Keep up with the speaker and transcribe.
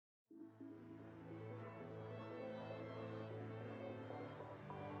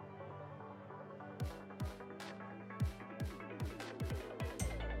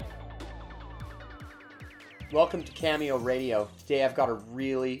Welcome to Cameo Radio. Today I've got a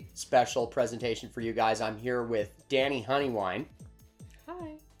really special presentation for you guys. I'm here with Danny Honeywine.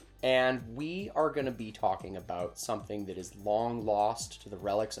 Hi. And we are going to be talking about something that is long lost to the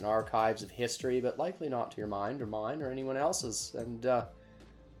relics and archives of history, but likely not to your mind or mine or anyone else's. And,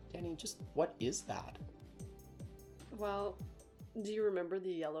 Danny, just what is that? Well, do you remember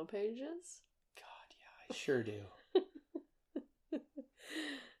the Yellow Pages? God, yeah, I sure do.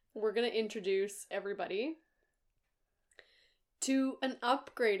 We're going to introduce everybody to an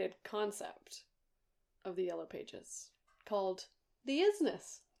upgraded concept of the Yellow Pages called the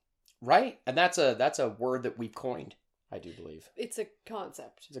isness. Right, and that's a word that we've coined, I do believe. It's a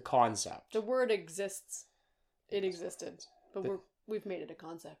concept. It's a concept. The word exists. It existed, but we've made it a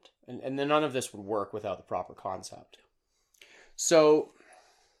concept. And then none of this would work without the proper concept. So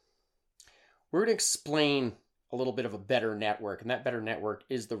we're going to explain a little bit of a better network, and that better network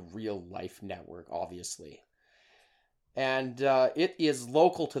is the real life network, obviously. And it is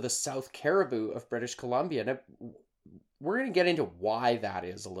local to the South Cariboo of British Columbia. And we're going to get into why that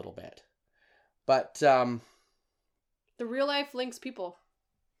is a little bit. But the real life links people.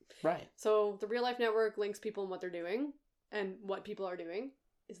 Right. So the real life network links people and what they're doing, and what people are doing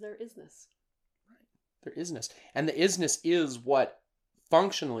is their isness. Right. Their isness. And the isness is what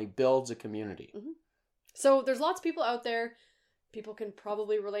functionally builds a community. Mm-hmm. So there's lots of people out there. People can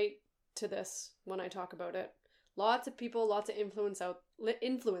probably relate to this when I talk about it. Lots of people, lots of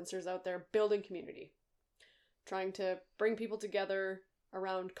influencers out there building community. Trying to bring people together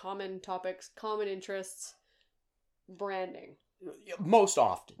around common topics, common interests, branding. Most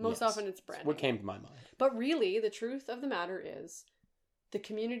often. Most often it's branding. What came to my mind. But really, the truth of the matter is the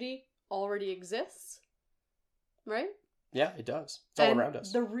community already exists, right? Yeah, it does. It's all around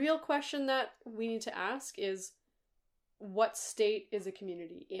us. The real question that we need to ask is, what state is a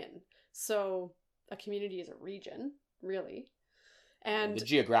community in? So a community is a region, really. And the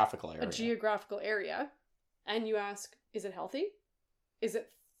geographical area. A geographical area. And you ask, is it healthy? Is it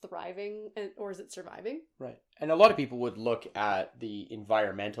thriving? Or is it surviving? Right. And a lot of people would look at the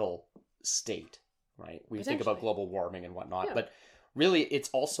environmental state, right? We think about global warming and whatnot. Yeah. But really, it's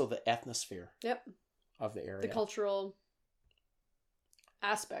also the ethosphere of the area. The cultural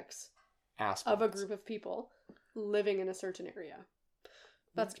aspects of a group of people living in a certain area.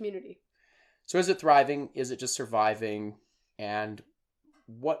 That's community. So is it thriving? Is it just surviving? And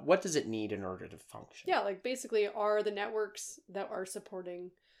what does it need in order to function? Yeah, like basically, are the networks that are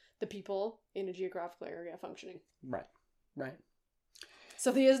supporting the people in a geographical area functioning? Right. Right.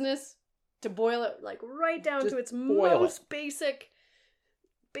 So the isness, to boil it like right down to its most basic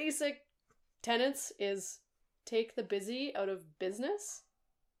tenets, is take the busy out of business.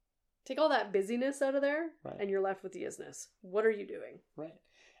 Take all that busyness out of there, and you're left with the isness. What are you doing? Right.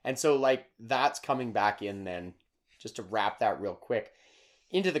 And so, like, that's coming back in then, just to wrap that real quick,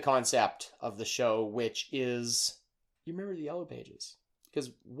 into the concept of the show, which is, you remember the Yellow Pages? Because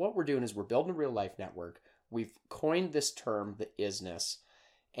what we're doing is we're building a real life network. We've coined this term, the isness,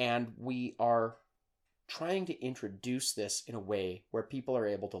 and we are trying to introduce this in a way where people are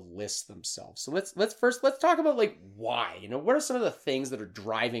able to list themselves. So let's talk about, like, why. You know, what are some of the things that are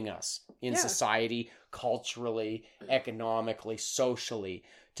driving us in society, culturally, economically, socially,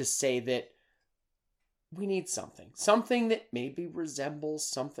 to say that we need something that maybe resembles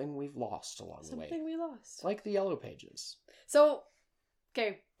something we've lost along the way. Something we lost. Like the Yellow Pages. So,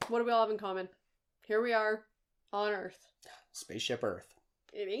 okay, what do we all have in common? Here we are on Earth. Spaceship Earth.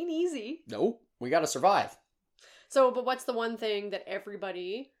 It ain't easy. Nope. We gotta survive. So, but what's the one thing that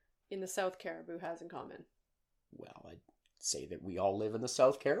everybody in the South Cariboo has in common? Well, I'd say that we all live in the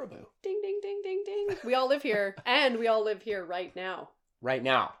South Cariboo. Ding, ding, ding, ding, ding. We all live here, and we all live here right now. Right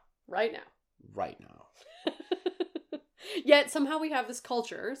now. Right now. Right now. Yet, somehow we have this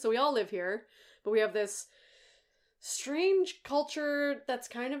culture, so we all live here, but we have this strange culture that's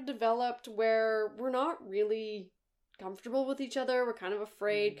kind of developed where we're not really comfortable with each other. We're kind of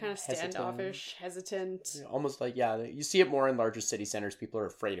afraid, kind of standoffish, hesitant. Almost like, you see it more in larger city centers. People are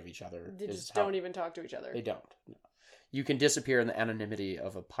afraid of each other. They just don't even talk to each other. They don't. No. You can disappear in the anonymity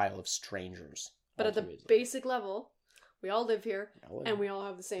of a pile of strangers. But at the basic level, we all live here, and we all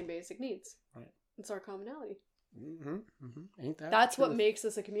have the same basic needs. Right. It's our commonality. Mm-hmm. Mm-hmm. Ain't that That's what makes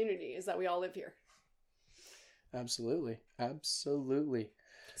us a community, is that we all live here. Absolutely. Absolutely.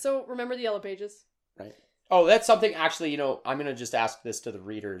 So, remember the Yellow Pages? Right. Oh, that's something, actually, I'm going to just ask this to the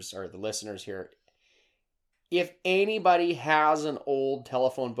readers or the listeners here. If anybody has an old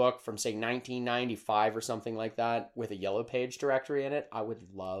telephone book from, say, 1995 or something like that with a Yellow Page directory in it, I would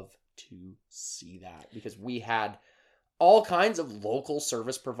love to see that, because we had all kinds of local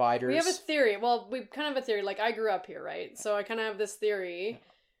service providers. We have a theory. Well, we kind of have a theory. Like, I grew up here, right? So I kind of have this theory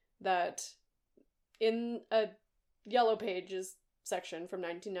that in a Yellow Pages section from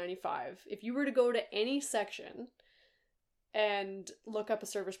 1995, if you were to go to any section and look up a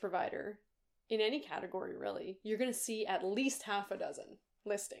service provider in any category, really, you're going to see at least half a dozen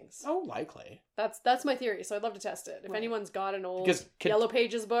listings. Oh, likely. That's my theory. So I'd love to test it. If Right. anyone's got an old Because Yellow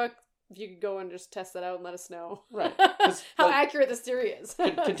Pages book, if you could go and just test that out and let us know. Right. 'Cause, how like, accurate this theory is.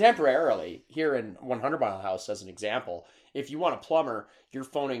 contemporarily, here in 100 Mile House, as an example, if you want a plumber, you're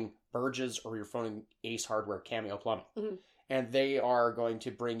phoning Burgess or you're phoning Ace Hardware Cameo Plumbing. Mhm. And they are going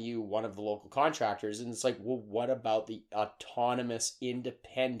to bring you one of the local contractors. And it's like, well, what about the autonomous,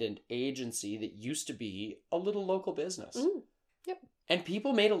 independent agency that used to be a little local business? Mm. Yep. And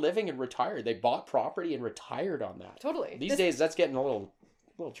people made a living and retired. They bought property and retired on that. Totally. These days, that's getting a little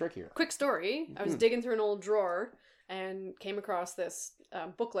trickier. Quick story. I was digging through an old drawer and came across this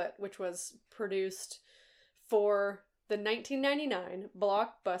booklet, which was produced for the 1999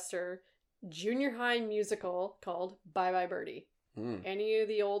 blockbuster junior high musical called Bye Bye Birdie. Mm. Any of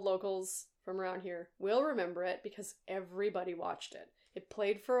the old locals from around here will remember it because everybody watched it. It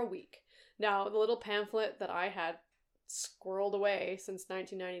played for a week. Now, the little pamphlet that I had squirreled away since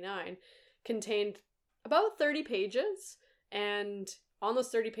 1999 contained about 30 pages, and on those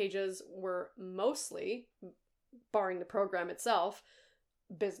 30 pages were mostly, barring the program itself,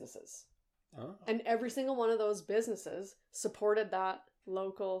 businesses. Oh. And every single one of those businesses supported that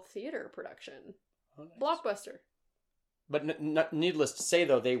local theater production. Oh, nice. Blockbuster. But needless to say,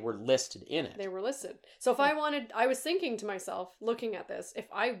 though, they were listed in it. They were listed. So if I was thinking to myself, looking at this, if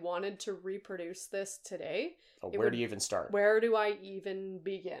I wanted to reproduce this today, So where do you even start? where do I even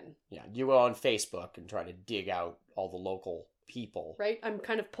begin? Yeah, you go on Facebook and try to dig out all the local people. Right? I'm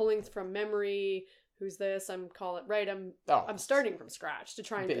kind of pulling from memory. Who's this? I'm starting from scratch to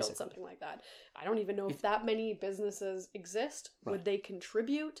try and build Basically. something like that. I don't even know if that many businesses exist. Right. Would they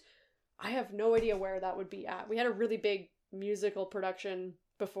contribute? I have no idea where that would be at. We had a really big musical production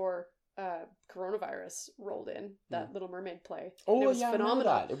before coronavirus rolled in, that Little Mermaid play. Oh, And it was yeah, I remember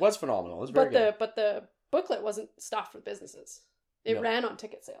phenomenal. that. It was phenomenal. It was very good. But the booklet wasn't stuffed with businesses. It No. ran on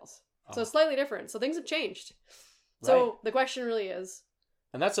ticket sales. So Oh. it's slightly different. So things have changed. So the question really is,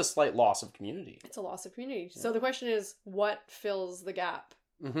 And that's a slight loss of community. it's a loss of community. Yeah. So the question is, what fills the gap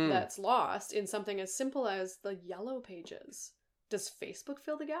Mm-hmm. that's lost in something as simple as the Yellow Pages? Does Facebook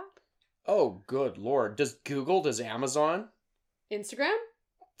fill the gap? Oh, good lord. Does Google, does Amazon? Instagram?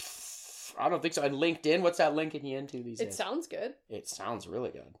 Pfft, I don't think so. And LinkedIn, what's that linking you into these It days? sounds good. It sounds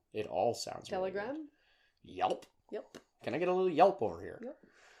really good. It all sounds Telegram? really good. Yelp. Yep. Can I get a little Yelp over here? Yep.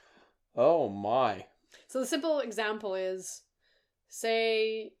 Oh, my. So the simple example is,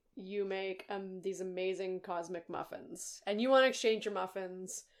 say you make these amazing cosmic muffins, and you want to exchange your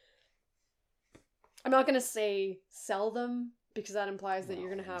muffins. I'm not going to say sell them, because that implies that you're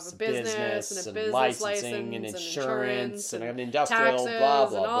going to have It's a business and a business licensing license and insurance and and an industrial, taxes blah,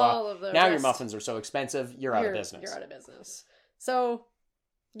 blah, and blah. all of the Now your rest. muffins are so expensive, you're out of business. You're out of business. So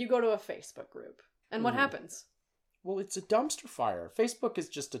you go to a Facebook group, and what Mhm. happens? Well, it's a dumpster fire. Facebook is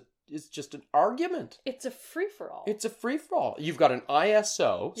just an argument. It's a free-for-all. It's a free-for-all. You've got an ISO,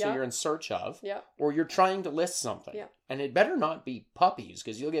 so Yeah. you're in search of, Yeah. or you're trying to list something. Yeah. And it better not be puppies,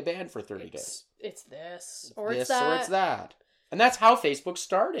 because you'll get banned for 30 days. It's this, or This it's that. or it's that. And that's how Facebook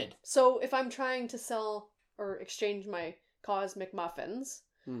started. So if I'm trying to sell or exchange my cosmic muffins,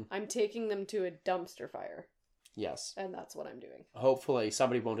 I'm taking them to a dumpster fire, Yes. and that's what I'm doing. Hopefully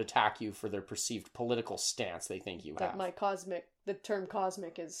somebody won't attack you for their perceived political stance they think you That have. the term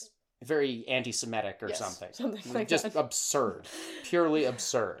cosmic is Very anti-Semitic or yes, something. something like Just that. absurd. Purely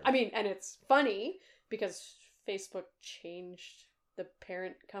absurd. I mean, and it's funny because Facebook changed the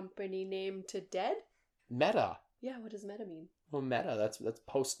parent company name to Dead. Meta. Yeah, what does meta mean? Well, meta, that's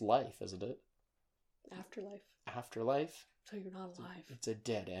post-life, isn't it? Afterlife. Afterlife? So you're not alive. It's a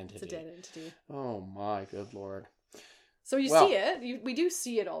dead entity. It's a dead entity. Oh my good lord. So you Well- see it. We do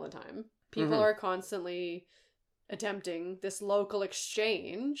see it all the time. People Mhm. are constantly attempting this local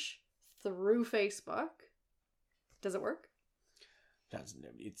exchange through Facebook. Does it work?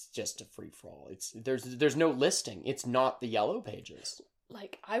 It's just a free-for-all. There's no listing. It's not the Yellow Pages.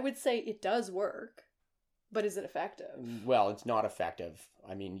 Like, I would say it does work, but is it effective? Well, it's not effective.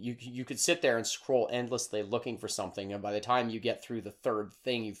 I mean, you could sit there and scroll endlessly looking for something, and by the time you get through the third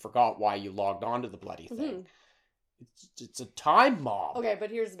thing, you forgot why you logged on to the bloody thing. It's a time bomb. Okay,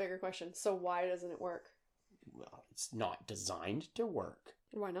 but here's the bigger question. So why doesn't it work? Well, it's not designed to work.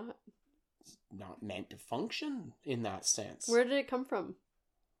 Why not? It's not meant to function in that sense. Where did it come from?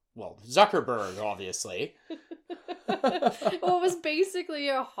 Well, Zuckerberg, obviously. Well, it was basically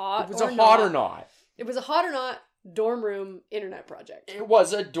a hot. It was a hot or not. It was a hot or not dorm room internet project. It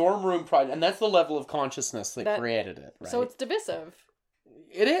was a dorm room project, and that's the level of consciousness that created it, right? So it's divisive.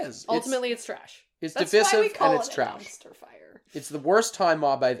 It is. Ultimately, it's trash. It's That's divisive why we call and it's it trash. A dumpster fire. It's the worst time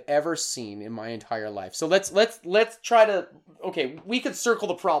mob I've ever seen in my entire life. So let's try to. Okay, we could circle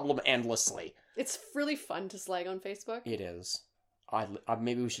the problem endlessly. It's really fun to slag on Facebook. It is.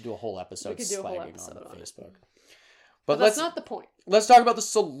 Maybe we should do a whole episode slagging on Facebook. But that's not the point. Let's talk about the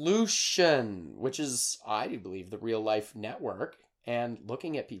solution, which is, I do believe, the real life network and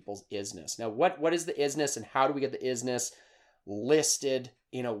looking at people's isness. Now, what is the isness and how do we get the isness listed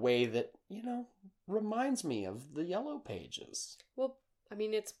in a way that, reminds me of the Yellow Pages? Well, I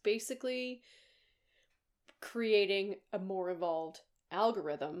mean, it's basically creating a more evolved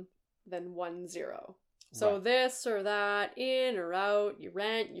algorithm than 1-0. So Right. this or that, in or out, you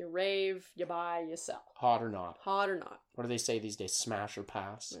rent, you rave, you buy, you sell. Hot or not? Hot or not. What do they say these days? Smash or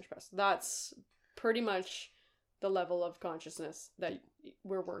pass? That's pretty much the level of consciousness that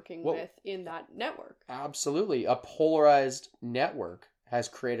we're working with in that network. Absolutely. A polarized network has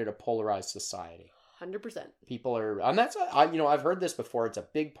created a polarized society. 100%. People are, and that's, I've heard this before. It's a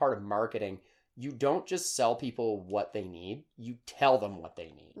big part of marketing. You don't just sell people what they need. You tell them what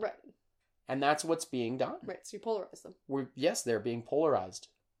they need. Right. And that's what's being done. Right. So you polarize them. Yes, they're being polarized.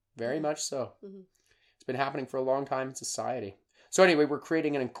 Very much so. Mm-hmm. It's been happening for a long time in society. So anyway, we're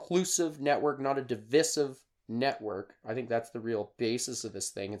creating an inclusive network, not a divisive network. I think that's the real basis of this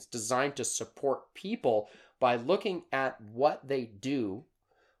thing. It's designed to support people by looking at what they do,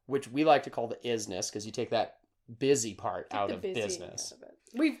 which we like to call the isness, because you take that busy part out of business. Out of it.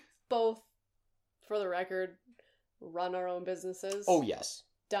 We've both, for the record, run our own businesses. Oh, yes.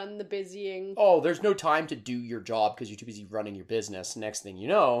 Done the busying. Oh, there's no time to do your job because you're too busy running your business. Next thing you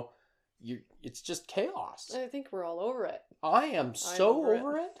know, it's just chaos. I think we're all over it. I am so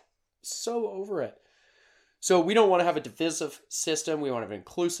over it. So over it. So we don't want to have a divisive system. We want to have an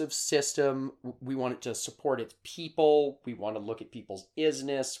inclusive system. We want it to support its people. We want to look at people's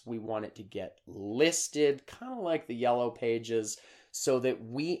isness. We want it to get listed, kind of like the Yellow Pages, so that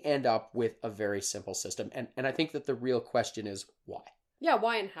we end up with a very simple system. And I think that the real question is why? Yeah,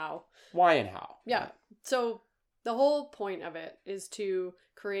 why and how. Why and how. Yeah. So the whole point of it is to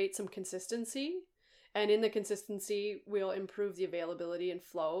create some consistency. And in the consistency, we'll improve the availability and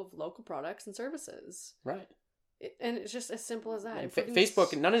flow of local products and services. Right. And it's just as simple as that. And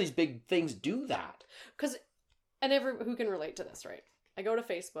Facebook and none of these big things do that. And who can relate to this, right? I go to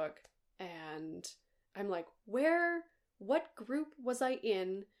Facebook and I'm like, what group was I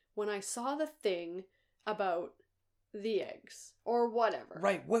in when I saw the thing about the eggs or whatever?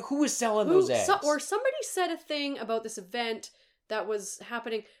 Right. Who was selling those eggs? Or somebody said a thing about this event that was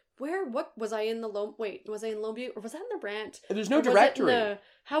happening. What was I in was I in Lone View or was that in the Brant? There's no directory.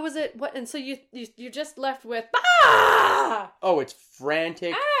 How was it? What? And so you're just left with Oh, it's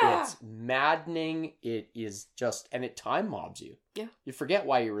frantic. It's maddening. It is just, and it time mobs you. Yeah. You forget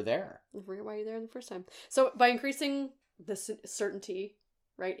why you were there. You forget why you're there the first time. So by increasing the certainty,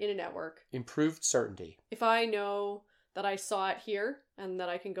 right, in a network. Improved certainty. If I know that I saw it here and that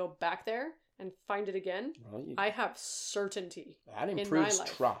I can go back there and find it again, I have certainty. That improves in my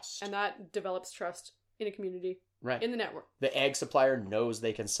life. trust. And that develops trust in a community. Right. In the network. The egg supplier knows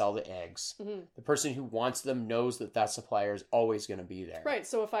they can sell the eggs. Mm-hmm. The person who wants them knows that supplier is always going to be there. Right.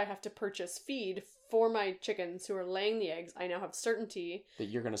 So if I have to purchase feed for my chickens who are laying the eggs, I now have certainty that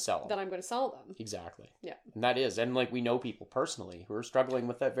you're going to sell them. That I'm going to sell them. Exactly. Yeah. And that is. And we know people personally who are struggling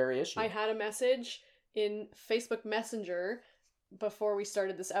with that very issue. I had a message in Facebook Messenger before we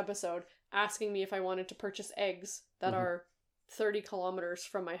started this episode asking me if I wanted to purchase eggs that are 30 kilometers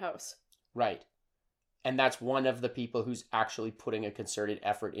from my house. Right. And that's one of the people who's actually putting a concerted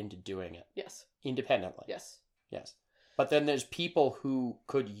effort into doing it. Yes. Independently. Yes. Yes. But then there's people who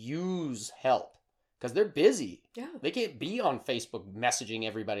could use help because they're busy. Yeah. They can't be on Facebook messaging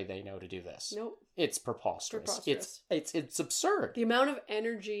everybody they know to do this. Nope. It's preposterous. It's absurd. The amount of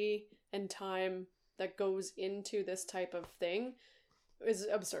energy and time that goes into this type of thing is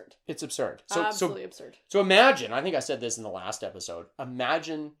absurd. It's absurd. Absolutely absurd. So imagine, I think I said this in the last episode,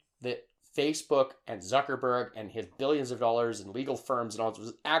 imagine that Facebook and Zuckerberg and his billions of dollars and legal firms and all this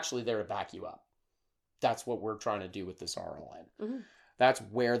was actually there to back you up. That's what we're trying to do with this RLN. Mm-hmm. That's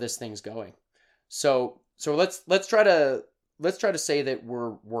where this thing's going. So let's try to say that we're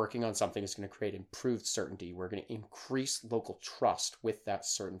working on something that's going to create improved certainty. We're going to increase local trust with that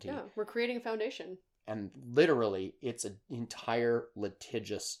certainty. Yeah, we're creating a foundation. And literally, it's an entire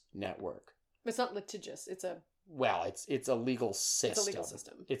litigious network. It's not litigious. It's a well, it's a legal system. It's a legal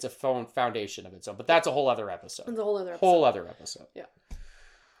system. It's a foundation of its own. But that's a whole other episode. It's a whole other episode. Whole other episode. Yeah.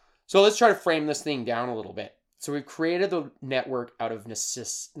 So let's try to frame this thing down a little bit. So we've created the network out of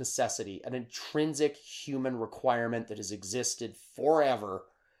necessity, an intrinsic human requirement that has existed forever,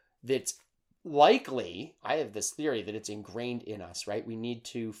 that's likely, I have this theory that it's ingrained in us, right? We need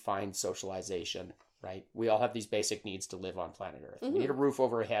to find socialization, right? We all have these basic needs to live on planet Earth. Mm-hmm. We need a roof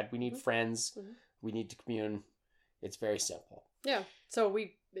over our head. We need friends. Mm-hmm. We need to commune. It's very simple. Yeah. So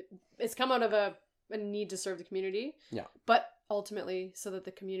it's come out of a need to serve the community. Yeah. But ultimately so that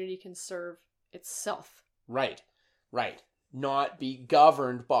the community can serve itself. Right. Not be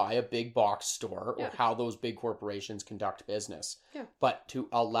governed by a big box store or how those big corporations conduct business. Yeah. But to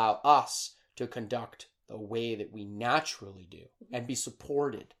allow us to conduct the way that we naturally do and be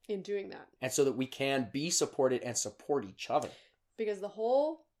supported in doing that. And so that we can be supported and support each other. Because the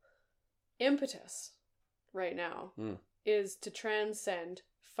whole impetus right now is to transcend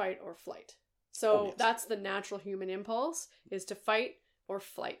fight or flight. So that's the natural human impulse, is to fight or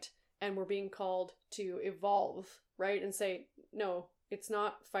flight. And we're being called to evolve, right? And say, no, it's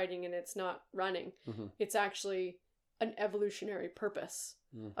not fighting and it's not running. Mm-hmm. It's actually an evolutionary purpose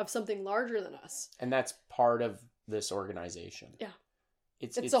of something larger than us. And that's part of this organization. Yeah.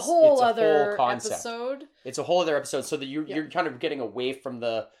 It's a whole it's a other whole episode. It's a whole other episode, so that you're kind of getting away from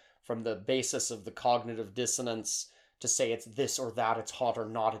the basis of the cognitive dissonance to say it's this or that, it's hot or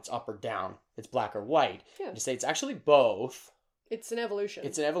not, it's up or down, it's black or white. Yeah. To say it's actually both. It's an evolution.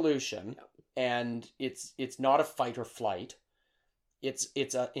 It's an evolution, and it's not a fight or flight.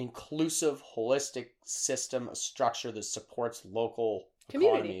 It's an inclusive, holistic system, a structure that supports local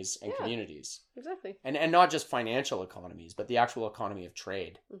economies and communities. Exactly. And not just financial economies, but the actual economy of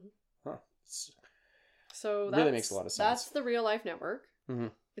trade. Mm-hmm. Huh. So that really makes a lot of sense. That's the Real Life Network. Mm-hmm.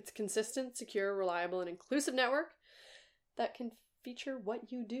 It's a consistent, secure, reliable, and inclusive network that can feature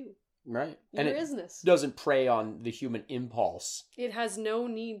what you do. Right. Your business. It doesn't prey on the human impulse. It has no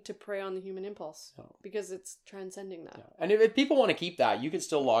need to prey on the human impulse because it's transcending that. Yeah. And if people want to keep that, you can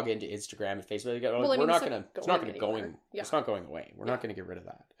still log into Instagram and Facebook. It's not going to going away. We're not going to get rid of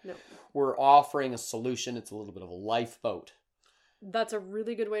that. No. We're offering a solution. It's a little bit of a lifeboat. That's a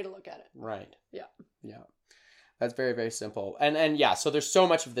really good way to look at it. Right. Yeah. Yeah. That's very, very simple. And yeah, so there's so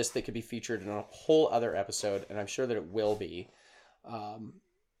much of this that could be featured in a whole other episode, and I'm sure that it will be.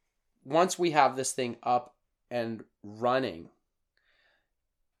 Once we have this thing up and running,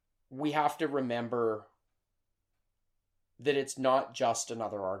 we have to remember that it's not just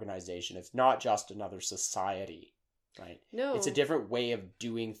another organization. It's not just another society, right? No. It's a different way of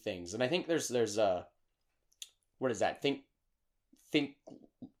doing things. And I think there's a, what is that? Think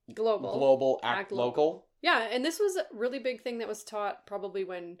global, act local. Yeah, and this was a really big thing that was taught probably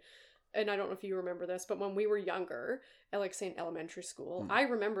when, and I don't know if you remember this, but when we were younger, at like say in elementary school, I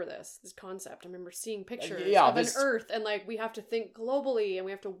remember this concept. I remember seeing pictures of an Earth, and like we have to think globally and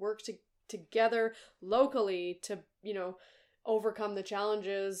we have to work together locally to, overcome the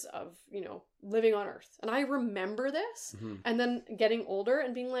challenges of, living on Earth. And I remember this, and then getting older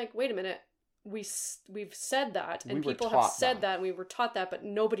and being like, wait a minute, we've said that, and people have said that, and we were taught that, but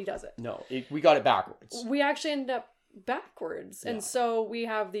nobody does it. No, we got it backwards. We actually ended up backwards. And so we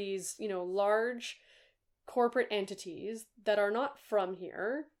have these, large corporate entities that are not from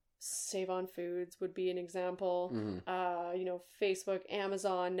here. Save On Foods would be an example. Mm-hmm. Facebook,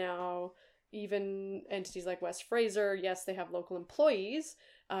 Amazon now, even entities like West Fraser. Yes, they have local employees,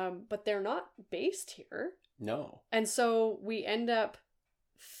 but they're not based here. No. And so we end up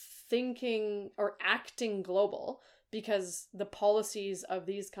thinking or acting global because the policies of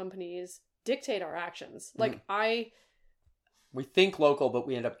these companies dictate our actions. Like we think local, but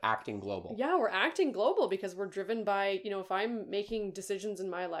we end up acting global. Yeah, we're acting global because we're driven by, if I'm making decisions in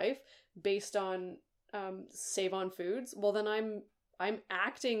my life based on Save On Foods, well then I'm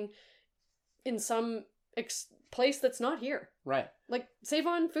acting in some place that's not here. Right. Like Save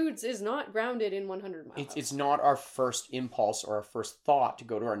On Foods is not grounded in 100 miles. It's not our first impulse or our first thought to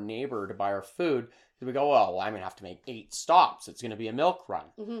go to our neighbor to buy our food. We go, well, I'm going to have to make 8 stops. It's going to be a milk run.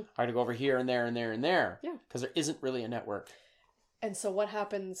 Mm-hmm. I'm going to go over here and there and there and there. Yeah. Because there isn't really a network. And so what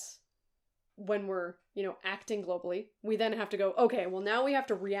happens when we're, acting globally? We then have to go, okay, well now we have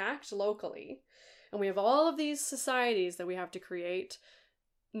to react locally. And we have all of these societies that we have to create,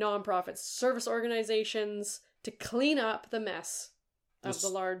 nonprofits, service organizations, to clean up the mess of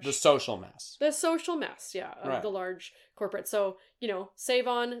the social mess. The social mess, yeah, of the large corporate. So, Save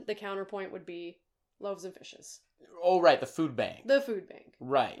On, the counterpoint would be loaves and fishes. Oh, right, the food bank. The food bank.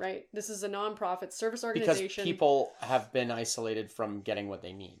 Right. Right. This is a nonprofit service Because organization. people have been isolated from getting what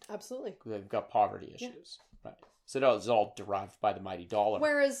they need. Absolutely. They've got poverty issues. Right. So it's all derived by the mighty dollar.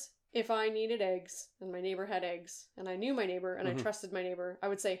 Whereas if I needed eggs and my neighbor had eggs and I knew my neighbor and Mhm. I trusted my neighbor, I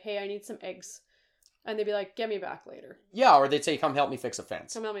would say, hey, I need some eggs. And they'd be like, get me back later. Yeah, or they'd say, come help me fix a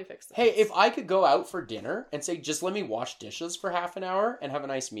fence. Come help me fix this. Hey, if I could go out for dinner and say, just let me wash dishes for half an hour and have a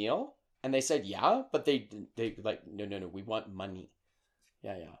nice meal, and they said, yeah, but they like, no, we want money.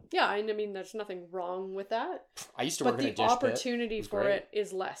 Yeah. Yeah, and I mean, there's nothing wrong with that. I used to But work in a the dish pit. opportunity It was for great. it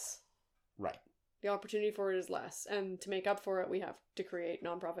is less. Right. The opportunity for it is less. And to make up for it, we have to create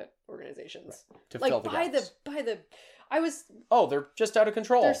nonprofit organizations. To Like, fill the gaps. Oh, they're just out of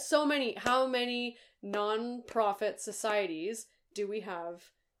control. there's so many. How many nonprofit societies do we have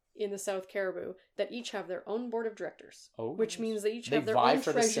in the South Caribou that each have their own board of directors? Oh, Which means they each they have their vie own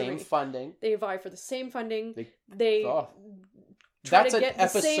for treasury. the same funding. They vie for the same funding. They- They Oh. try That's to an get the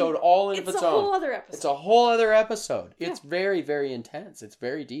episode same... all in It's its a own. whole other episode. It's a whole other episode. Yeah. It's very, very intense. It's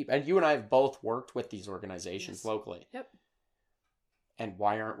very deep. And you and I have both worked with these organizations Yes. locally. Yep. And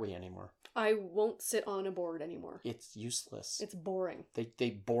why aren't we anymore? I won't sit on a board anymore. It's useless. It's boring. They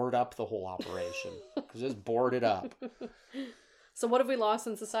board up the whole operation. Just board it up. So what have we lost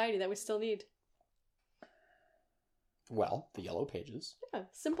in society that we still need? Well, the Yellow Pages. Yeah,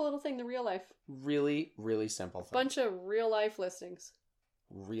 simple little thing, the real life. Really, really simple thing. Bunch of real life listings.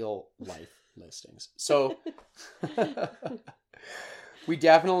 Real life listings. So we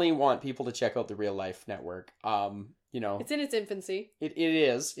definitely want people to check out the Real Life Network. It's in its infancy. It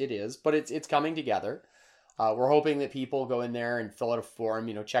is, but it's coming together. We're hoping that people go in there and fill out a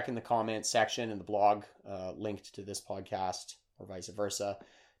form, check in the comments section and the blog linked to this podcast or vice versa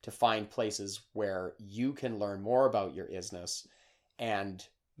to find places where you can learn more about your isness and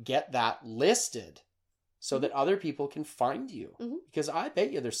get that listed so that other people can find you. Mhm. Because I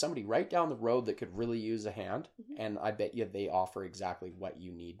bet you there's somebody right down the road that could really use a hand, Mhm. and I bet you they offer exactly what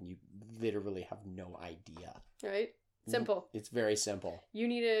you need and you literally have no idea. Right? Simple. It's very simple. You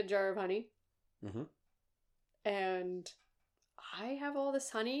need a jar of honey. Mm-hmm. And I have all this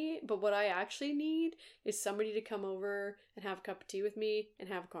honey, but what I actually need is somebody to come over and have a cup of tea with me and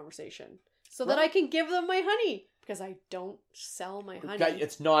have a conversation. So that Right. I can give them my honey. Because I don't sell my honey.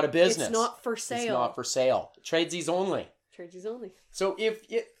 It's not a business. It's not for sale. It's not for sale. Tradesies only. Tradesies only. So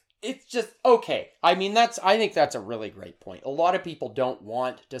it's just okay. I think that's a really great point. A lot of people don't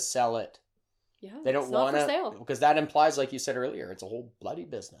want to sell it. Yeah. They don't it's not want for to, sale. because that implies, like you said earlier, it's a whole bloody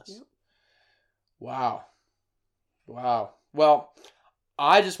business. Yep. Wow. Well,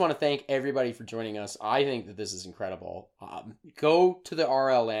 I just want to thank everybody for joining us. I think that this is incredible. Go to the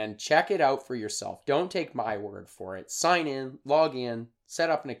RLN, check it out for yourself. Don't take my word for it. Sign in, log in, set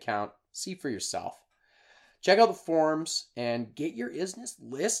up an account, see for yourself. Check out the forums and get your isness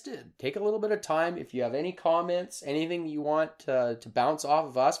listed. Take a little bit of time. If you have any comments, anything you want to bounce off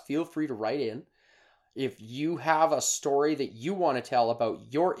of us, feel free to write in. If you have a story that you want to tell about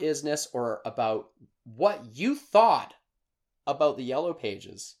your isness or about what you thought about the Yellow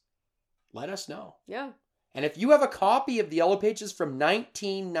Pages, let us know. Yeah. And if you have a copy of the Yellow Pages from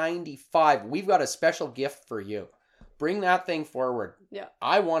 1995, we've got a special gift for you. Bring that thing forward. Yeah.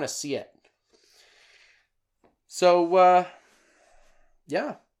 I want to see it. So,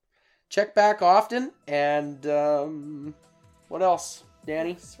 yeah. Check back often. And what else,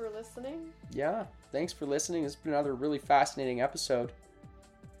 Danny? Thanks for listening. Yeah. Thanks for listening. It's been another really fascinating episode.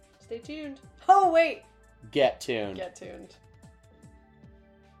 Stay tuned. Oh, wait. Get tuned. Get tuned.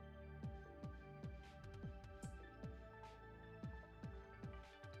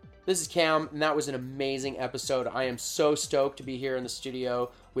 This is Cam, and that was an amazing episode. I am so stoked to be here in the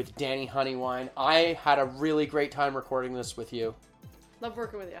studio with Danny Honeywine. I had a really great time recording this with you. Love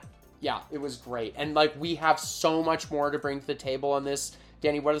working with you. Yeah, it was great. And we have so much more to bring to the table on this.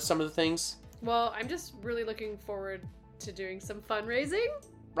 Danny, what are some of the things? Well, I'm just really looking forward to doing some fundraising.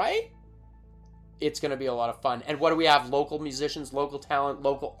 Right? It's going to be a lot of fun. And what do we have? Local musicians, local talent,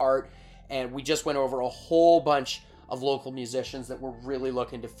 local art. And we just went over a whole bunch of local musicians that we're really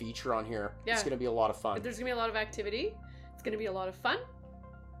looking to feature on here. Yeah. It's going to be a lot of fun. There's going to be a lot of activity. It's going to be a lot of fun.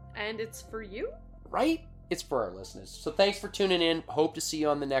 And it's for you. Right? It's for our listeners. So thanks for tuning in. Hope to see you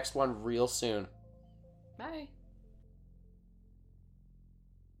on the next one real soon. Bye.